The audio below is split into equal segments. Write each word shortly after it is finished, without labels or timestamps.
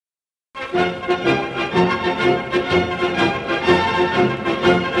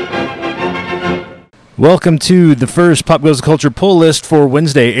Welcome to the first Pop Goes the Culture pull list for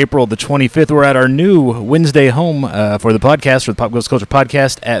Wednesday, April the 25th. We're at our new Wednesday home for the podcast, for the Pop Goes the Culture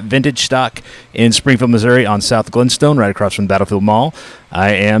podcast at Vintage Stock in Springfield, Missouri on South Glenstone, right across from Battlefield Mall.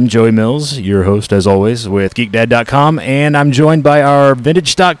 I am Joey Mills, your host, as always, with GeekDad.com, and I'm joined by our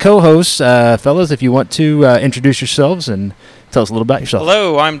Vintage Stock co-hosts. Fellas, if you want to introduce yourselves and tell us a little about yourself.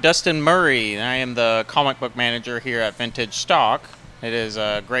 Hello, I'm Dustin Murray. I am the comic book manager here at Vintage Stock. It is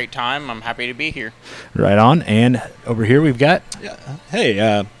a great time. I'm happy to be here. Right on. And over here we've got...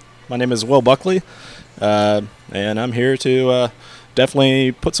 Hey, my name is Will Buckley, and I'm here to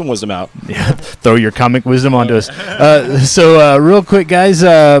definitely put some wisdom out. Yeah, throw your comic wisdom onto us. So real quick, guys,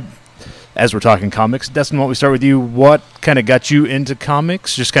 as we're talking comics, Dustin, why don't we start with you? What kind of got you into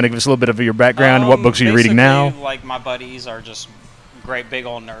comics? Just kind of give us a little bit of your background. What books are you reading now? Like, my buddies are just great big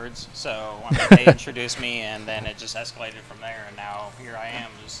old nerds, so they introduced me, and then it just escalated from there, and now here I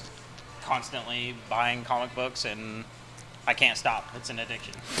am just constantly buying comic books, and I can't stop. It's an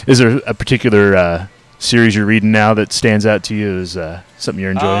addiction. Is there a particular series you're reading now that stands out to you as something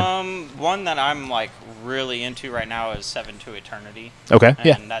you're enjoying? One that I'm like really into right now is Seven to Eternity. Okay,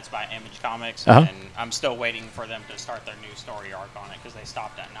 and that's by Image Comics, and I'm still waiting for them to start their new story arc on it because they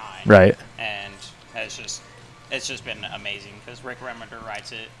stopped at 9. Right. And it's just been amazing because Rick Remender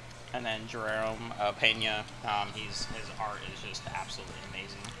writes it, and then Jerome Pena, his art is just absolutely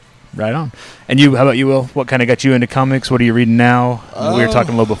amazing. Right on. And you, how about you, Will? What kind of got you into comics? What are you reading now? We were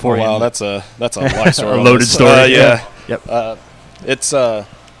talking a little before. Wow, that's a life story. A loaded story. Yeah. Yep. It's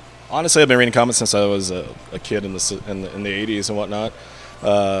honestly, I've been reading comics since I was a kid in the 80s and whatnot.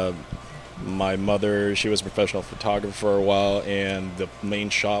 My mother, she was a professional photographer for a while, and the main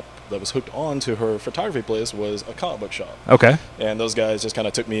shop that was hooked on to her photography place was a comic book shop. Okay. And those guys just kind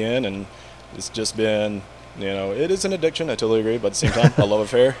of took me in, and it's just been, it is an addiction. I totally agree, but at the same time, a love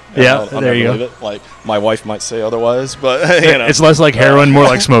affair. Yeah, I'll there you never go. leave it. Like, my wife might say otherwise, but, It's less like heroin, more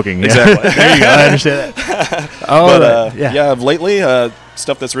like smoking. Exactly. There you go. I understand that. But, lately,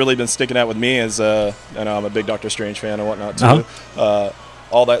 stuff that's really been sticking out with me is, I'm a big Doctor Strange fan and whatnot, too.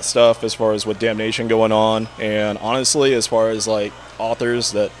 All that stuff as far as with Damnation going on, and honestly, as far as, like,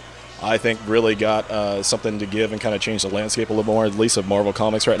 authors that I think really got something to give and kind of change the landscape a little more, at least of Marvel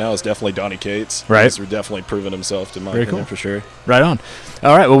Comics right now, is definitely Donny Cates. Right. He's definitely proven himself, in my opinion, for sure. Right on.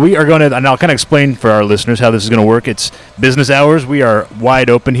 All right, well, we are going to, and I'll kind of explain for our listeners how this is going to work. It's business hours. We are wide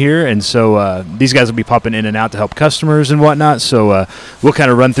open here, and so these guys will be popping in and out to help customers and whatnot, so we'll kind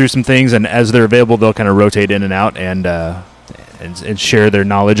of run through some things, and as they're available, they'll kind of rotate in and out and share their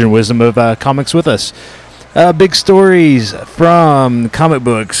knowledge and wisdom of comics with us. Big stories from comic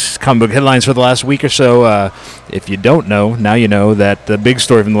book headlines for the last week or so. If you don't know, now you know that the big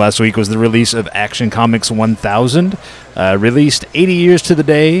story from the last week was the release of Action Comics 1000, released 80 years to the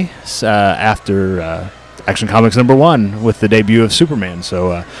day after Action Comics #1 with the debut of Superman.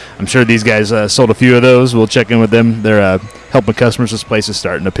 So I'm sure these guys sold a few of those. We'll check in with them. They're helping customers. This place is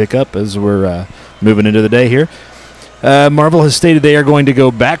starting to pick up as we're moving into the day here. Marvel has stated they are going to go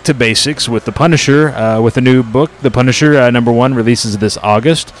back to basics with The Punisher with a new book. The Punisher #1 releases this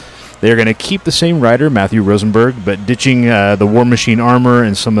August. They are going to keep the same writer, Matthew Rosenberg, but ditching the War Machine armor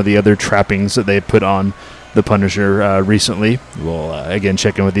and some of the other trappings that they put on The Punisher recently. We'll, again,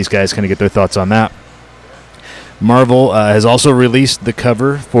 check in with these guys, kind of get their thoughts on that. Marvel has also released the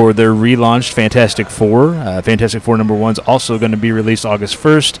cover for their relaunched Fantastic Four. Fantastic Four #1 is also going to be released August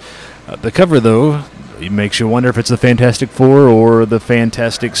 1st. The cover, though, it makes you wonder if it's the Fantastic Four or the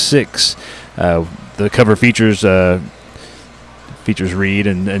Fantastic Six. The cover features Reed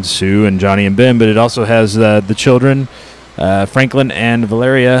and Sue and Johnny and Ben, but it also has the children, Franklin and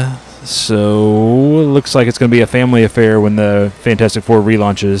Valeria. So it looks like it's going to be a family affair when the Fantastic Four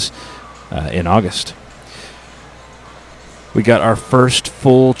relaunches in August. We got our first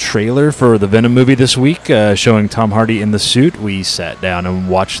full trailer for the Venom movie this week, showing Tom Hardy in the suit. We sat down and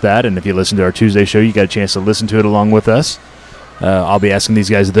watched that, and if you listen to our Tuesday show, you got a chance to listen to it along with us. I'll be asking these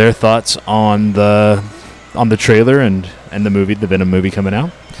guys their thoughts on the trailer and the movie, the Venom movie coming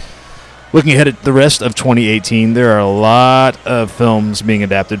out. Looking ahead at the rest of 2018, there are a lot of films being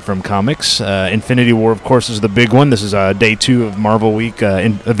adapted from comics. Infinity War, of course, is the big one. This is day 2 of Marvel Week,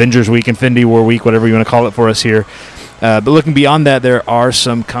 Avengers Week, Infinity War Week, whatever you want to call it for us here. But looking beyond that, there are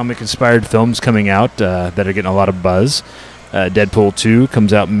some comic-inspired films coming out that are getting a lot of buzz. Deadpool 2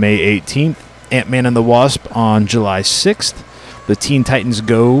 comes out May 18th. Ant-Man and the Wasp on July 6th. The Teen Titans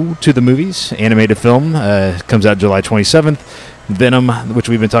Go to the movies, animated film, comes out July 27th. Venom, which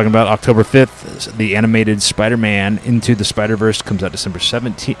we've been talking about, October 5th. The animated Spider-Man Into the Spider-Verse comes out December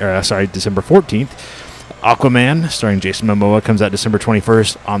 14th. Aquaman, starring Jason Momoa, comes out December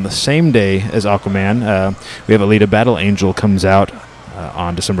 21st. On the same day as Aquaman, we have Alita Battle Angel comes out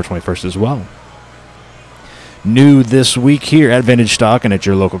on December 21st as well. New this week here at Vintage Stock and at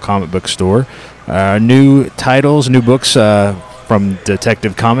your local comic book store. New titles, new books from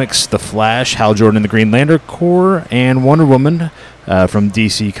Detective Comics, The Flash, Hal Jordan and the Green Lantern Corps, and Wonder Woman from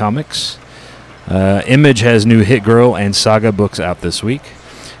DC Comics. Image has new Hit Girl and Saga books out this week.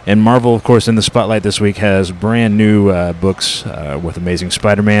 And Marvel, of course, in the spotlight this week has brand new books with Amazing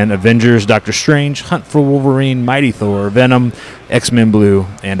Spider-Man, Avengers, Doctor Strange, Hunt for Wolverine, Mighty Thor, Venom, X-Men Blue,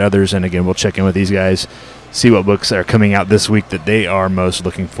 and others. And again, we'll check in with these guys, see what books are coming out this week that they are most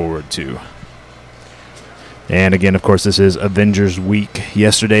looking forward to. And again, of course, this is Avengers Week.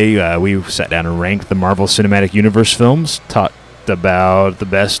 Yesterday, we sat down and ranked the Marvel Cinematic Universe films, talked about the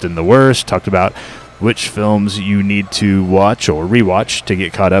best and the worst, talked about which films you need to watch or rewatch to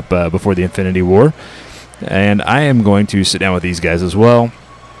get caught up before the Infinity War. And I am going to sit down with these guys as well.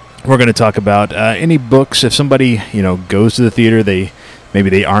 We're going to talk about any books. If somebody goes to the theater, maybe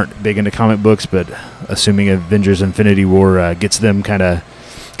they aren't big into comic books, but assuming Avengers Infinity War gets them kind of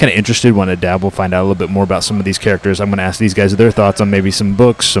interested, want to dabble, find out a little bit more about some of these characters, I'm going to ask these guys their thoughts on maybe some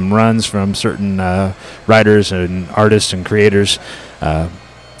books, some runs from certain writers and artists and creators,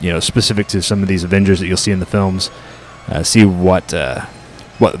 specific to some of these Avengers that you'll see in the films. See what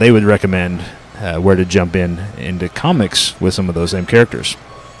they would recommend, where to jump into comics with some of those same characters.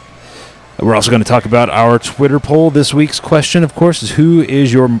 We're also going to talk about our Twitter poll. This week's question, of course, is who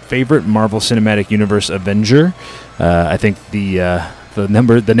is your favorite Marvel Cinematic Universe Avenger? I think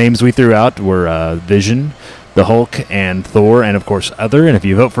the names we threw out were Vision, the Hulk, and Thor, and of course Other. And if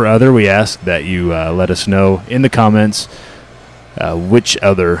you vote for Other, we ask that you let us know in the comments which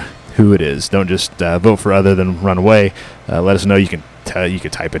Other, who it is. Don't just vote for Other then run away. Let us know. You can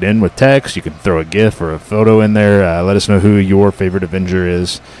type it in with text. You can throw a GIF or a photo in there. Let us know who your favorite Avenger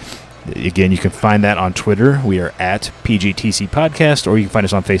is. Again, you can find that on Twitter. We are at PGTC Podcast, or you can find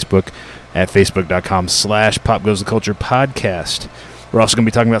us on Facebook at facebook.com/PopGoesTheCulture Podcast. We're also going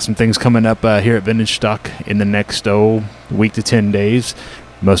to be talking about some things coming up here at Vintage Stock in the next week to 10 days.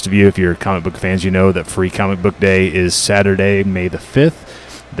 Most of you, if you're comic book fans, you know that Free Comic Book Day is Saturday, May the 5th.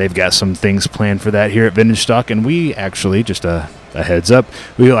 They've got some things planned for that here at Vintage Stock, and we actually, just a heads up,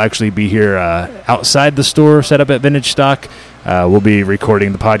 we will actually be here outside the store set up at Vintage Stock. We'll be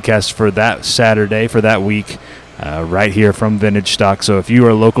recording the podcast for that Saturday, for that week, right here from Vintage Stock. So if you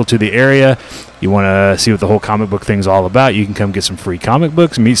are local to the area, you want to see what the whole comic book thing's all about, you can come get some free comic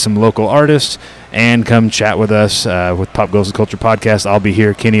books, meet some local artists, and come chat with us with Pop Goes the Culture Podcast. I'll be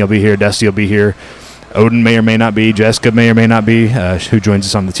here, Kenny will be here, Dusty will be here, Odin may or may not be, Jessica may or may not be, who joins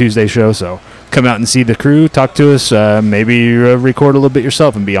us on the Tuesday show. So come out and see the crew, talk to us, maybe record a little bit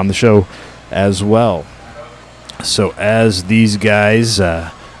yourself and be on the show as well. So as these guys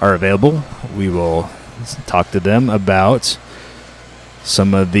are available, we will talk to them about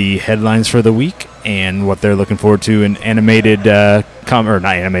some of the headlines for the week and what they're looking forward to in animated, theatrical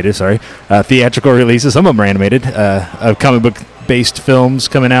releases. Some of them are animated, of comic book-based films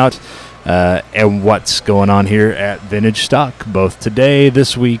coming out, and what's going on here at Vintage Stock, both today,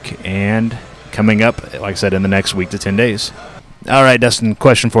 this week, and coming up, like I said, in the next week to 10 days. All right, Dustin,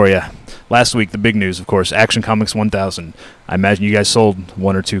 question for you. Last week, the big news, of course, Action Comics 1000. I imagine you guys sold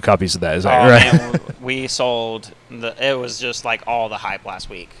 1 or 2 copies of that. Is that right? Man, we sold, it was just like all the hype last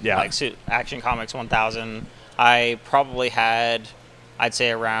week. Yeah. Like Action Comics 1000, I probably had, I'd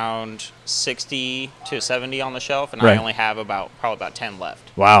say around 60 to 70 on the shelf, and right. I only have probably about 10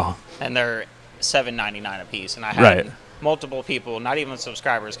 left. Wow. And they're $7.99 a piece, and I had multiple people, not even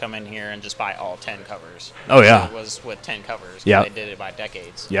subscribers, come in here and just buy all 10 covers. Oh, yeah. So it was with 10 covers. Yeah. They did it by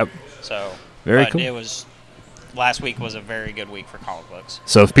decades. Yep. So, very cool. Last week was a very good week for comic books.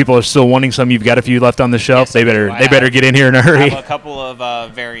 So if people are still wanting some, you've got a few left on the shelf. Yes, they better get in here in a hurry. I have a couple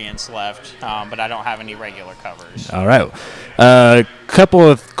of variants left, but I don't have any regular covers. All right. Couple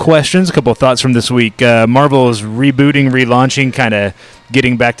of questions, a couple of thoughts from this week. Marvel is rebooting, relaunching, kind of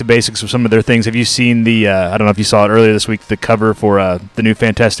getting back to basics of some of their things. Have you seen I don't know if you saw it earlier this week, the cover for the new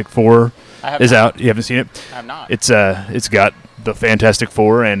Fantastic Four is out. You haven't seen it? I have not. It's got the Fantastic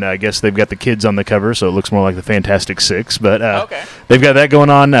Four, and I guess they've got the kids on the cover, so it looks more like the Fantastic Six. But they've got that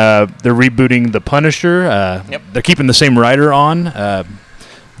going on. They're rebooting the Punisher. They're keeping the same writer on.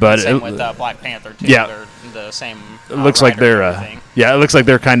 But same with Black Panther too. Yeah, they're the same. It looks like they're it looks like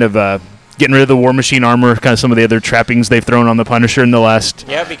they're kind of getting rid of the War Machine armor, kind of some of the other trappings they've thrown on the Punisher in the last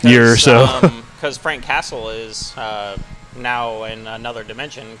year or so. Because Frank Castle is now in another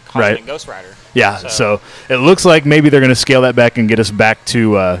dimension, Cosmic Ghost Rider. Yeah, so it looks like maybe they're going to scale that back and get us back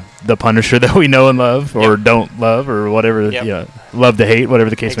to the Punisher that we know and love, or don't love, or whatever, love to hate, whatever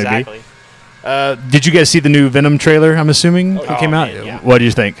the case may be. Did you guys see the new Venom trailer, I'm assuming, that came out? Man, yeah. What did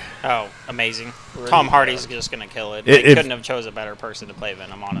you think? Oh, amazing. Tom Hardy's just going to kill it. They couldn't have chose a better person to play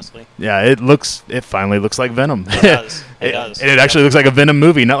Venom, honestly. Yeah, it finally looks like Venom. It does. It does. And it actually looks like a Venom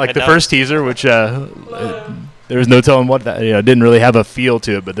movie, not like the first teaser, which there was no telling what that, didn't really have a feel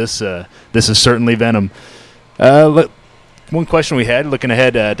to it, but this is certainly Venom. One question we had, looking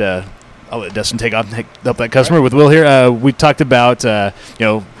ahead at, I'll let Dustin take up that customer with Will here. We talked about,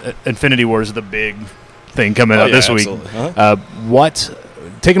 Infinity War is the big thing coming out this week.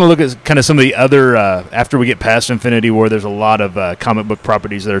 Taking a look at kind of some of the other, after we get past Infinity War, there's a lot of comic book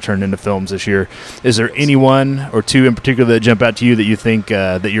properties that are turned into films this year. Is there any one or two in particular that jump out to you that you think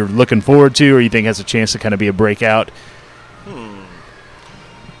that you're looking forward to, or you think has a chance to kind of be a breakout?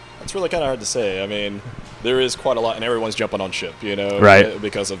 It's really kind of hard to say. I mean, there is quite a lot, and everyone's jumping on ship, right?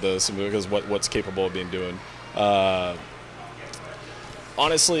 Because of this, because what's capable of being doing.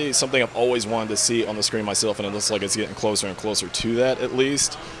 Honestly, something I've always wanted to see on the screen myself, and it looks like it's getting closer and closer to that, at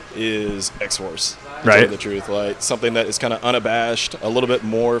least, is X-Force. To tell you the truth, like something that is kind of unabashed, a little bit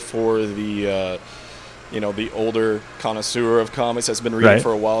more for the, the older connoisseur of comics that's been reading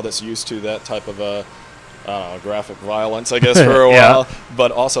for a while, that's used to that type of graphic violence, I guess, for a while.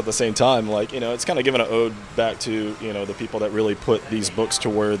 But also at the same time, it's kind of giving an ode back to, the people that really put these books to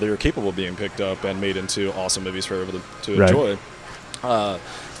where they're capable of being picked up and made into awesome movies for everyone to enjoy.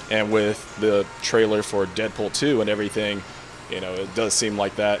 And with the trailer for Deadpool 2 and everything, it does seem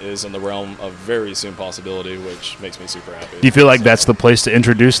like that is in the realm of very soon possibility, which makes me super happy. Do you feel like that's the place to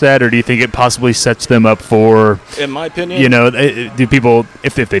introduce that, or do you think it possibly sets them up for, in my opinion, do people,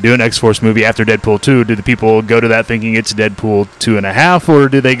 if they do an X-Force movie after Deadpool 2, do the people go to that thinking it's Deadpool 2.5, or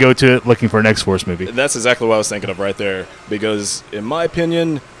do they go to it looking for an X-Force movie? That's exactly what I was thinking of right there, because in my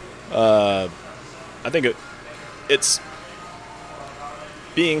opinion, I think it's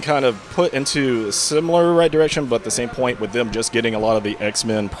being kind of put into a similar right direction, but at the same point with them just getting a lot of the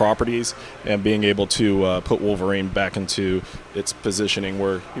X-Men properties and being able to put Wolverine back into its positioning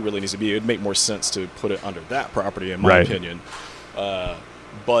where he really needs to be. It would make more sense to put it under that property, in my opinion.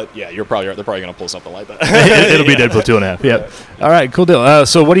 But yeah, you're probably right. They're probably going to pull something like that. It'll be Deadpool 2.5. Yep. All right, cool deal.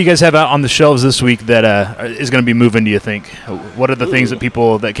 So what do you guys have out on the shelves this week that is going to be moving, do you think? What are the things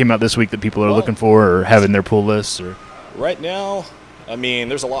that came out this week that people are looking for or have in their pull lists? Or right now, I mean,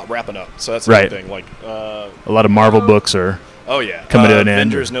 there's a lot wrapping up, so that's the thing. Like a lot of Marvel books are coming to an end.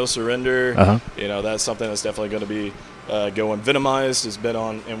 Avengers No Surrender. That's something that's definitely going to be going. Venomized has been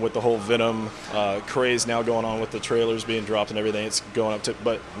on, and with the whole Venom craze now going on with the trailers being dropped and everything, it's going up to,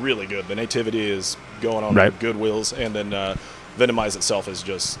 but really good. The Nativity is going on with Goodwills, and then Venomized itself is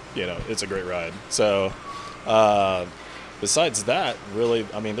just, it's a great ride. So besides that, really,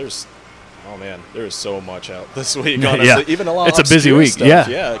 I mean, there's so much out this week, honestly. Yeah. Even a lot of obscure It's a busy week, stuff.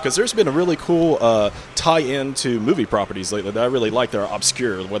 Yeah, because there's been a really cool tie-in to movie properties lately that I really like. They're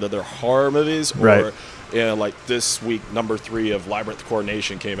obscure, whether they're horror movies or, like this week, number 3 of Labyrinth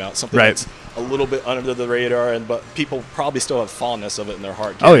Coronation came out. Something that's a little bit under the radar, but people probably still have fondness of it in their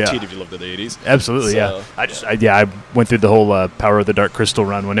heart. Guaranteed if you lived in the 80s. Absolutely, so, I went through the whole Power of the Dark Crystal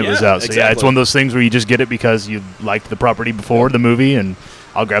run when it was out. So exactly. It's one of those things where you just get it because you liked the property before the movie, and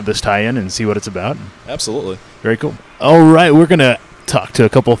I'll grab this tie-in and see what it's about. Absolutely. Very cool. All right, we're going to talk to a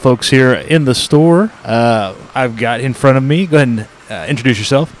couple of folks here in the store. I've got in front of me. Go ahead and introduce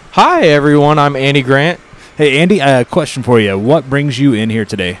yourself. Hi, everyone. I'm Andy Grant. Hey, Andy, a question for you. What brings you in here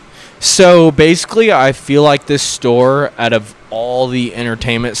today? So, basically, I feel like this store, out of all the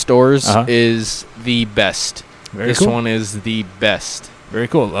entertainment stores, is the best. Very cool. This one is the best. Very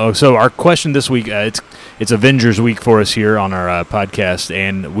cool. Oh, so our question this week, it's Avengers week for us here on our podcast,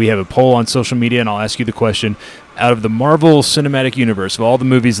 and we have a poll on social media, and I'll ask you the question. Out of the Marvel Cinematic Universe, of all the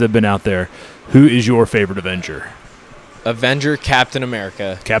movies that have been out there, who is your favorite Avenger? Avenger, Captain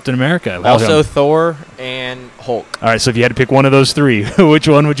America. Captain America. Also Thor and Hulk. All right, so if you had to pick one of those three, which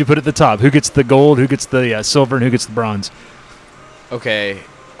one would you put at the top? Who gets the gold, who gets the silver, and who gets the bronze? Okay,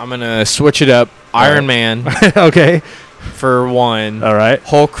 I'm going to switch it up. Iron Man. Okay. For 1. All right.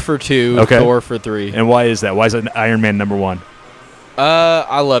 Hulk for 2. Okay. Thor for 3. And why is that? Why is it Iron Man number 1?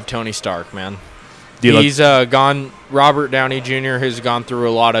 I love Tony Stark, man. He's gone. Robert Downey Jr. has gone through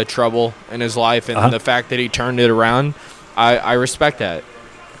a lot of trouble in his life, and the fact that he turned it around, I respect that.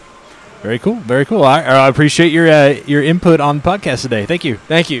 Very cool. Very cool. I appreciate your input on the podcast today. Thank you.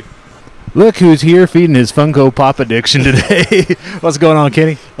 Thank you. Look who's here feeding his Funko Pop addiction today. What's going on,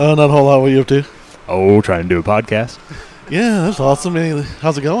 Kenny? Not a whole lot. What are you up to? Oh, trying to do a podcast. Yeah, that's awesome.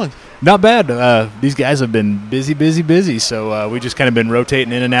 How's it going? Not bad. These guys have been busy. So we just kind of been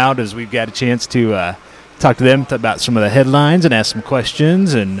rotating in and out as we've got a chance to talk to them about some of the headlines and ask some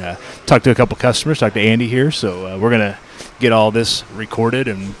questions and talk to a couple customers, talk to Andy here. So we're going to get all this recorded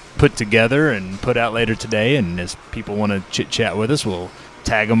and put together and put out later today. And as people want to chit-chat with us, we'll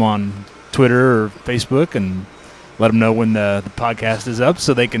tag them on Twitter or Facebook and let them know when the podcast is up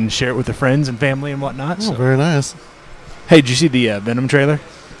so they can share it with their friends and family and whatnot. Oh, so. Very nice. Hey, did you see the Venom trailer?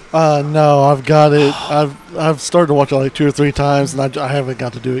 No, I've got it. I've started to watch it like 2 or 3 times, and I haven't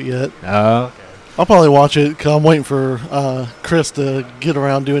got to do it yet. Oh, okay. I'll probably watch it because I'm waiting for Chris to get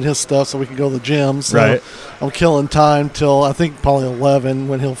around doing his stuff so we can go to the gym. So right. I'm killing time till I think probably 11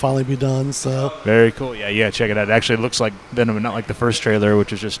 when he'll finally be done. So very cool. Yeah, check it out. It actually looks like Venom, not like the first trailer,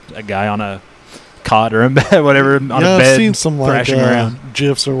 which is just a guy on a cot or in bed, whatever, on a bed. I've seen some like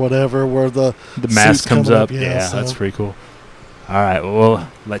GIFs or whatever where the mask comes up. Yeah, so. That's pretty cool. All right, well, we'll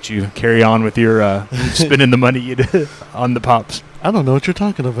let you carry on with your spending the money you did on the pops. I don't know what you're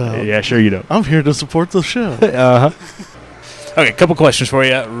talking about. Yeah, sure you don't. I'm here to support the show. Okay, a couple questions for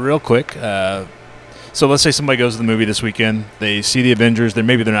you real quick. So let's say somebody goes to the movie this weekend. They see the Avengers.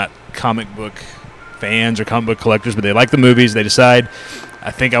 Maybe they're not comic book fans or comic book collectors, but they like the movies. They decide,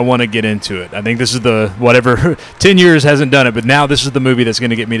 I think I want to get into it. I think this is the whatever 10 years hasn't done it, but now this is the movie that's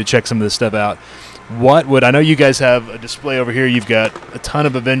going to get me to check some of this stuff out. I know you guys have a display over here. You've got a ton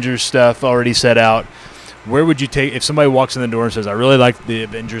of Avengers stuff already set out. Where would you take, if somebody walks in the door and says, I really like the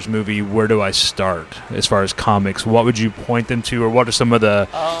Avengers movie, where do I start as far as comics? What would you point them to, or what are some of the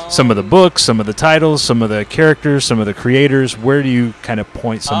books, some of the titles, some of the characters, some of the creators? Where do you kind of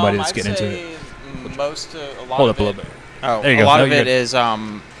point somebody that's getting into it? Hold up a little bit. Oh, there you go. A lot of it is,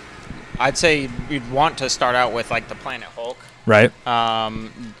 I'd say you'd want to start out with like the Planet Hulk, right?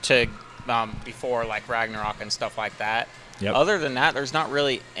 Before like Ragnarok and stuff like that. Yep. Other than that, there's not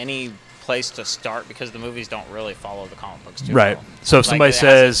really any place to start because the movies don't really follow the comic books too right. well. So if somebody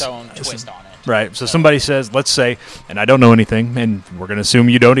says, has its own twist on it. Right. So somebody says, let's say, and I don't know anything, and we're going to assume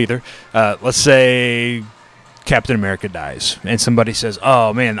you don't either. Let's say Captain America dies, and somebody says,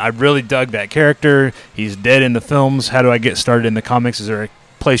 oh man, I really dug that character. He's dead in the films. How do I get started in the comics? Is there a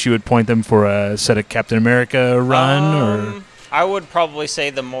place you would point them for a set of Captain America run or? I would probably say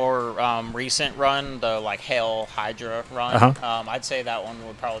the more recent run, the like Hail Hydra run. I'd say that one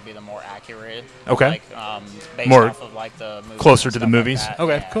would probably be the more accurate. Okay. Like, based more off of like the movies closer to the movies. Like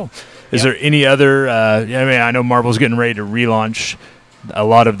okay, yeah. Cool. Is there any other? I know Marvel's getting ready to relaunch a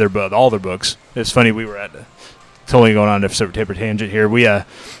lot of all their books. It's funny, we were at. Totally going on a separate tangent here. I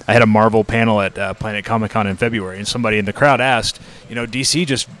had a Marvel panel at Planet Comic Con in February, and somebody in the crowd asked, DC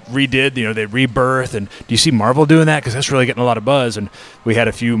just redid, they Rebirth, and do you see Marvel doing that? Because that's really getting a lot of buzz. And we had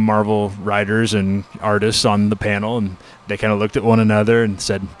a few Marvel writers and artists on the panel, and they kind of looked at one another and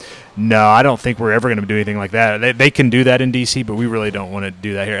said, no, I don't think we're ever going to do anything like that. They can do that in DC, but we really don't want to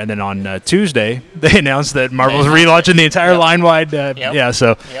do that here. And then on Tuesday, they announced that Marvel's relaunching the entire line-wide.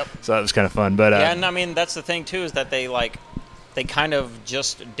 So that was kind of fun. But and I mean, that's the thing, too, is that they kind of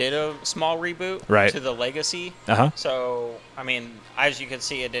just did a small reboot to the Legacy. So, I mean, as you can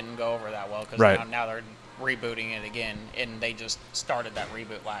see, it didn't go over that well because now they're rebooting it again, and they just started that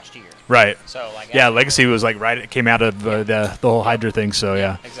reboot last year. Right. So Legacy was like it came out of the whole Hydra thing. So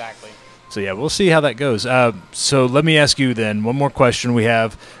exactly. So we'll see how that goes. So let me ask you then one more question we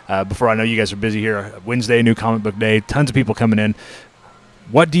have before I know you guys are busy here. Wednesday, new comic book day, tons of people coming in.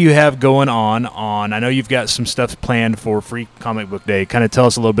 What do you have going on? I know you've got some stuff planned for Free Comic Book Day. Kind of tell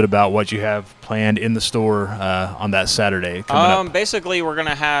us a little bit about what you have planned in the store on that Saturday coming up. Basically, we're going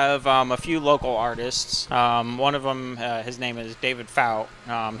to have a few local artists. One of them, his name is David Fout.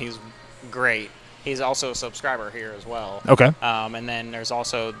 He's great. He's also a subscriber here as well. Okay. And then there's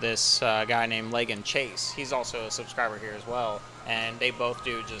also this guy named Lagan Chase. He's also a subscriber here as well. And they both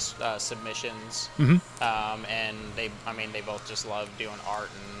do just submissions. Mm-hmm. And they both just love doing art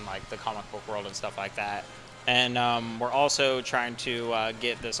and like the comic book world and stuff like that. And we're also trying to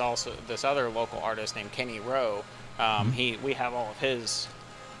get this other local artist named Kenny Rowe. We have all of his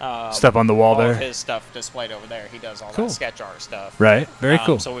stuff on the wall there. All of his stuff displayed over there. He does all that sketch art stuff. Right. Very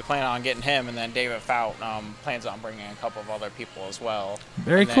cool. So we plan on getting him, and then David Fout plans on bringing a couple of other people as well.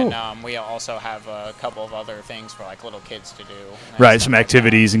 Very cool. Then, we also have a couple of other things for like little kids to do. Right. Some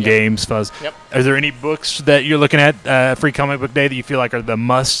activities and games, fuzz. Yep. Are there any books that you're looking at Free Comic Book Day that you feel like are the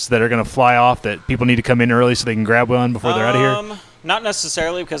musts that are going to fly off that people need to come in early so they can grab one before they're out of here? Not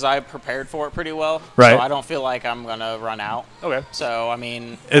necessarily, because I prepared for it pretty well. Right. So I don't feel like I'm going to run out. Okay. So, I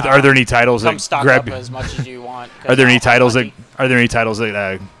mean... are there any titles come that stock grab up as much as you want. Are there any titles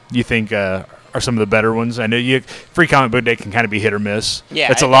that you think are are some of the better ones. I know Free Comic Book Day can kind of be hit or miss.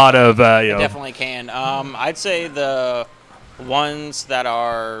 Yeah, it's a lot of it definitely can. I'd say the ones that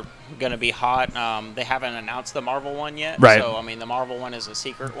are going to be hot, they haven't announced the Marvel one yet. Right. So I mean, the Marvel one is a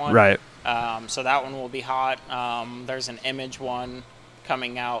secret one. Right. So that one will be hot. There's an Image one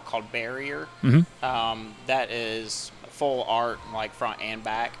coming out called Barrier. That is full art, like front and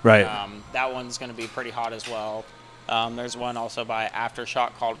back. Right. That one's going to be pretty hot as well. There's one also by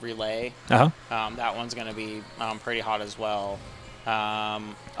Aftershock called Relay. That one's going to be pretty hot as well.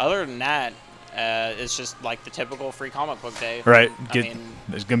 Other than that, it's just like the typical Free Comic Book Day. Right.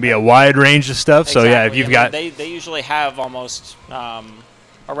 There's going to be a wide range of stuff. Exactly. So yeah, if you've got they usually have almost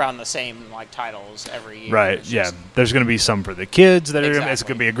around the same like titles every year. Right. Yeah. There's going to be some for the kids that are. It's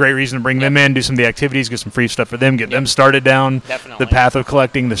going to be a great reason to bring them in, do some of the activities, get some free stuff for them, get them started down the path of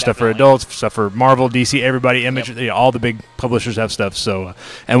collecting the stuff for adults, stuff for Marvel, DC, everybody, Image, all the big publishers have stuff. So,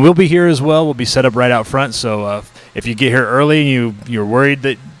 and we'll be here as well. We'll be set up right out front. So if you get here early and you're worried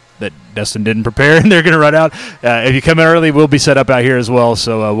that Dustin didn't prepare and they're going to run out. If you come in early, we'll be set up out here as well.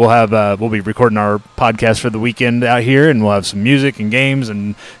 So we'll be recording our podcast for the weekend out here, and we'll have some music and games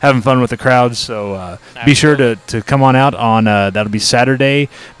and having fun with the crowd. So be sure to come on out on that'll be Saturday,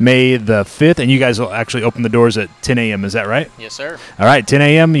 May the 5th, and you guys will actually open the doors at 10 a.m. Is that right? Yes, sir. All right, 10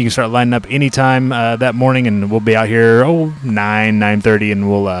 a.m. You can start lining up anytime that morning, and we'll be out here 9:30, and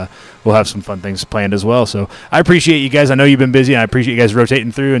we'll have some fun things planned as well. So I appreciate you guys. I know you've been busy, and I appreciate you guys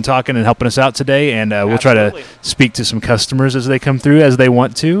rotating through and talking and helping us out today. And we'll try to speak to some customers as they come through, as they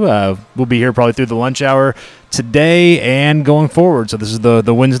want to. We'll be here probably through the lunch hour today and going forward. So this is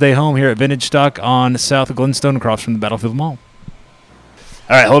the Wednesday home here at Vintage Stock on South Glenstone, across from the Battlefield Mall.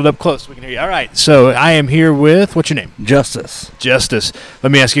 All right, hold it up close so we can hear you. All right, so I am here with, what's your name? Justice.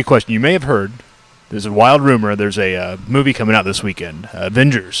 Let me ask you a question. You may have heard, there's a wild rumor, there's a movie coming out this weekend,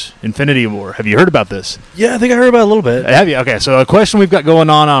 Avengers, Infinity War. Have you heard about this? Yeah, I think I heard about it a little bit. Have you? Okay, so a question we've got going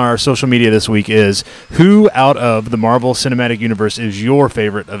on our social media this week is, who out of the Marvel Cinematic Universe is your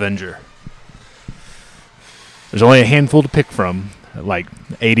favorite Avenger? There's only a handful to pick from, like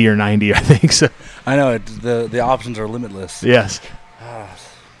 80 or 90, I think. So I know, the options are limitless. Yes.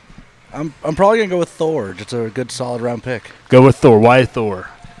 I'm probably going to go with Thor. Just a good, solid round pick. Go with Thor. Why Thor?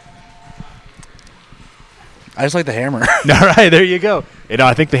 I just like the hammer. All right, there you go.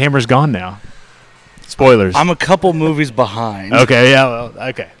 I think the hammer's gone now. Spoilers. I'm a couple movies behind. Okay, yeah, well,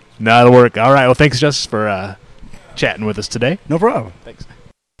 okay. No, that'll work. All right, well, thanks, Justice, for chatting with us today. No problem. Thanks.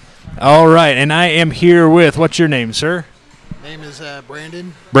 All right, and I am here with, what's your name, sir? Name is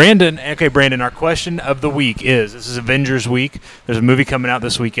Brandon. Brandon. Okay, Brandon, our question of the week is, this is Avengers Week. There's a movie coming out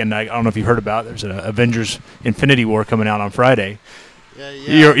this weekend. I don't know if you've heard about it. There's an Avengers Infinity War coming out on Friday.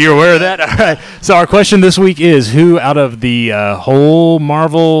 Yeah. You're aware of that? All right. So our question this week is, who out of the whole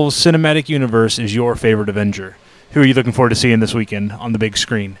Marvel Cinematic Universe is your favorite Avenger? Who are you looking forward to seeing this weekend on the big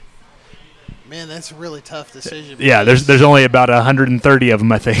screen? Man, that's a really tough decision. Yeah, there's only about 130 of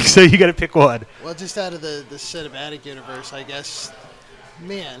them, I think. So you got to pick one. Well, just out of the cinematic universe, I guess.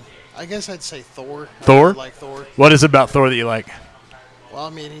 Man, I guess I'd say Thor. Thor? I really like Thor. What is it about Thor that you like? Well, I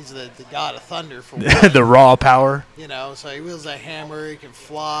mean, he's the god of thunder for one. The raw power. So he wields that hammer. He can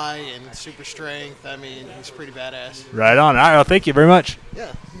fly and super strength. I mean, he's pretty badass. Right on. All right, well, thank you very much.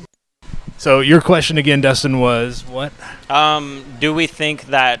 Yeah. So your question again, Dustin, was what? Do we think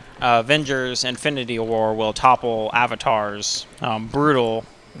that Avengers Infinity War will topple Avatar's brutal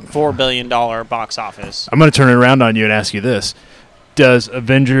 $4 billion box office? I'm going to turn it around on you and ask you this. Does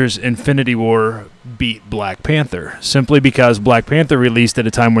Avengers Infinity War beat Black Panther? Simply because Black Panther released at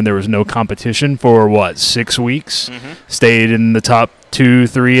a time when there was no competition for, 6 weeks? Mm-hmm. Stayed in the top 2,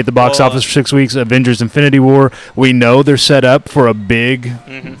 3 at the box office for 6 weeks. Avengers Infinity War, we know they're set up for a big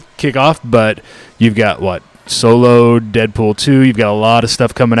kickoff, but you've got, Solo, Deadpool 2. You've got a lot of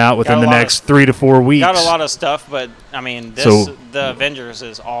stuff coming out within the next 3 to 4 weeks. Got a lot of stuff, but, I mean, the Avengers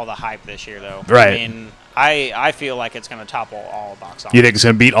is all the hype this year, though. Right. I mean, I feel like it's going to topple all box office. You think it's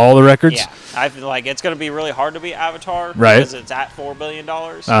going to beat all the records? Yeah. I feel like it's going to be really hard to beat Avatar because it's at $4 billion.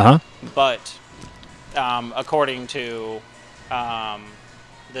 Uh-huh. But according to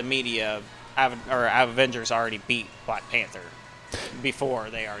the media, Avengers already beat Black Panther before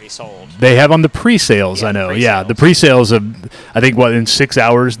they already sold. They have on the pre-sales, I know. Pre-sales. Yeah, the pre-sales of, I think, in 6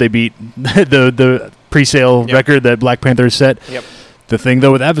 hours they beat the pre-sale record that Black Panther set. Yep. The thing,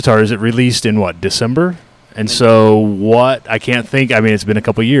 though, with Avatar is it released in, December? And so I can't think, it's been a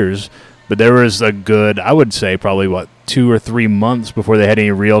couple years, but there was a good, I would say probably, 2 or 3 months before they had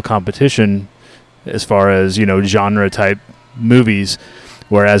any real competition as far as, genre-type movies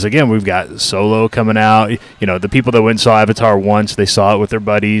Whereas, again, we've got Solo coming out. You know, the people that went and saw Avatar once, they saw it with their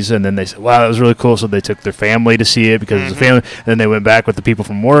buddies, and then they said, wow, that was really cool. So they took their family to see it because it was a family. And then they went back with the people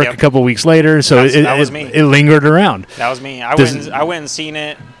from work a couple weeks later. So that was me. It lingered around. That was me. I went and seen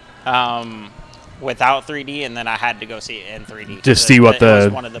it without 3D, and then I had to go see it in 3D. Just see what it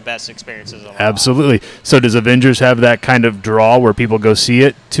was one of the best experiences of my life. Absolutely. So does Avengers have that kind of draw where people go see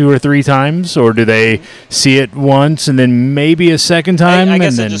it 2 or 3 times, or do they see it once and then maybe a second time? I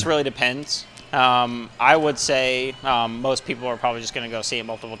guess it just really depends. I would say most people are probably just going to go see it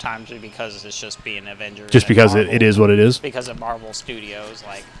multiple times because it's just being Avengers. Just because it is what it is? Because of Marvel Studios.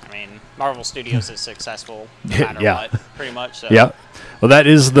 Marvel Studios is successful no matter what, pretty much. So. Yeah. Well, that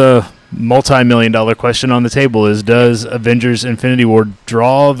is the multi-million-dollar question on the table: is does Avengers: Infinity War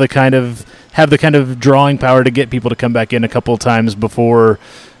have the kind of drawing power to get people to come back in a couple of times before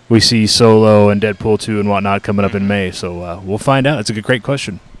we see Solo and Deadpool 2 and whatnot coming up in May? So we'll find out. It's a great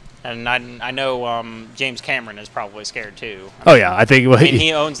question. And I know James Cameron is probably scared too. I think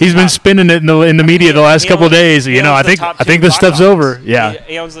he's been top, spinning it in the media the last couple of days. I think this stuff's over. Yeah,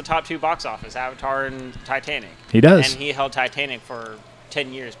 he owns the top 2 box office, Avatar and Titanic. He does, and he held Titanic for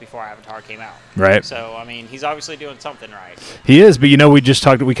 10 years before Avatar came out. Right. So he's obviously doing something right. He is, but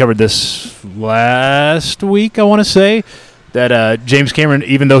we covered this last week, I want to say. That James Cameron,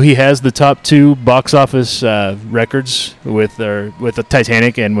 even though he has the top 2 box office records with the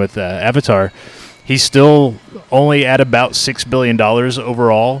Titanic and with Avatar, he's still only at about $6 billion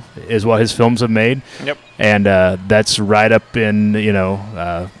overall is what his films have made. Yep. And that's right up in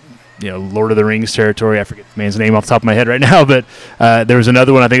Lord of the Rings territory. I forget the man's name off the top of my head right now, but there was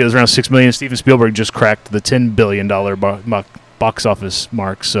another one. I think it was around $6 million. Steven Spielberg just cracked the $10 billion box office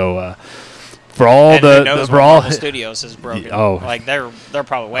mark. So. For all Marvel Studios is broken. They're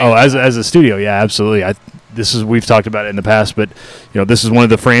probably way. As a studio, yeah, absolutely. We've talked about it in the past, but this is one of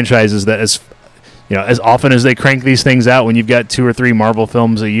the franchises that as often as they crank these things out, when you've got 2 or 3 Marvel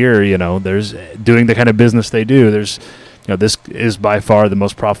films a year, there's doing the kind of business they do. There's this is by far the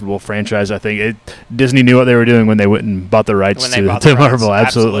most profitable franchise. I think Disney knew what they were doing when they went and bought the rights to Marvel.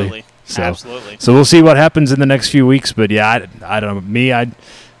 Absolutely. So we'll see what happens in the next few weeks. But yeah, I don't know.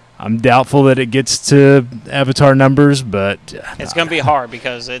 I'm doubtful that it gets to Avatar numbers, but it's going to be hard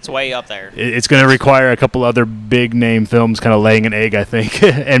because it's way up there. It's going to require a couple other big-name films kind of laying an egg, I think,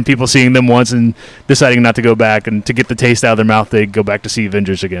 and people seeing them once and deciding not to go back, and to get the taste out of their mouth, they go back to see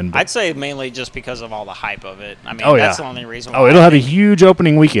Avengers again. But I'd say mainly just because of all the hype of it. That's the only reason why. It'll have a huge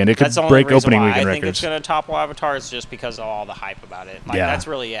opening weekend. It could break opening weekend records. I think it's going to topple Avatar is just because of all the hype about it. That's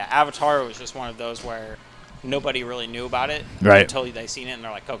really it. Avatar was just one of those where nobody really knew about it until they seen it, and they're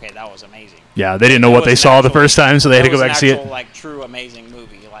like, okay, that was amazing. Yeah, they didn't know what they saw the first time, so they had to go back and see it. True amazing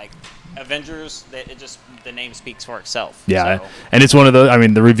movie. Avengers, the name speaks for itself. Yeah, and it's one of those.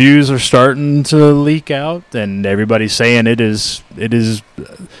 The reviews are starting to leak out, and everybody's saying it is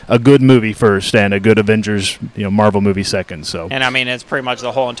a good movie first and a good Avengers, Marvel movie second. So, and it's pretty much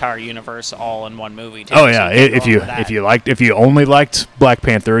the whole entire universe all in one movie. Too, if you only liked Black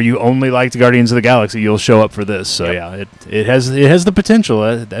Panther, or you only liked Guardians of the Galaxy, you'll show up for this. So it has the potential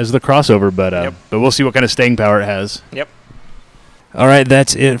as the crossover, but we'll see what kind of staying power it has. Yep. All right,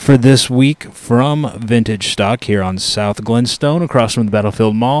 that's it for this week from Vintage Stock here on South Glenstone, across from the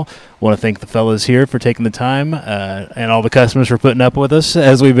Battlefield Mall. I want to thank the fellas here for taking the time and all the customers for putting up with us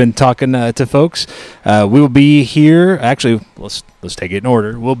as we've been talking to folks. We will be here. Actually, let's take it in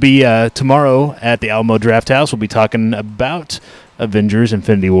order. We'll be tomorrow at the Alamo Draft House. We'll be talking about Avengers: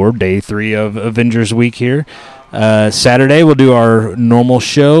 Infinity War, Day 3 of Avengers Week here. Saturday, we'll do our normal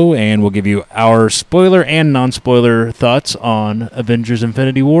show, and we'll give you our spoiler and non-spoiler thoughts on Avengers: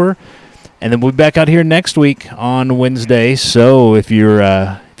 Infinity War. And then we'll be back out here next week on Wednesday. So if you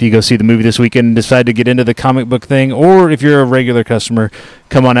go see the movie this weekend and decide to get into the comic book thing, or if you're a regular customer,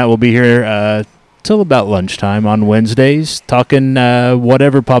 come on out. We'll be here till about lunchtime on Wednesdays, talking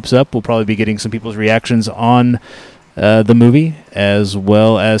whatever pops up. We'll probably be getting some people's reactions on the movie, as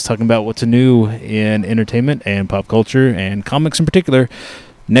well as talking about what's new in entertainment and pop culture and comics in particular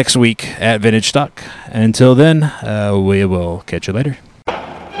next week at Vintage Stock. Until then, we will catch you later.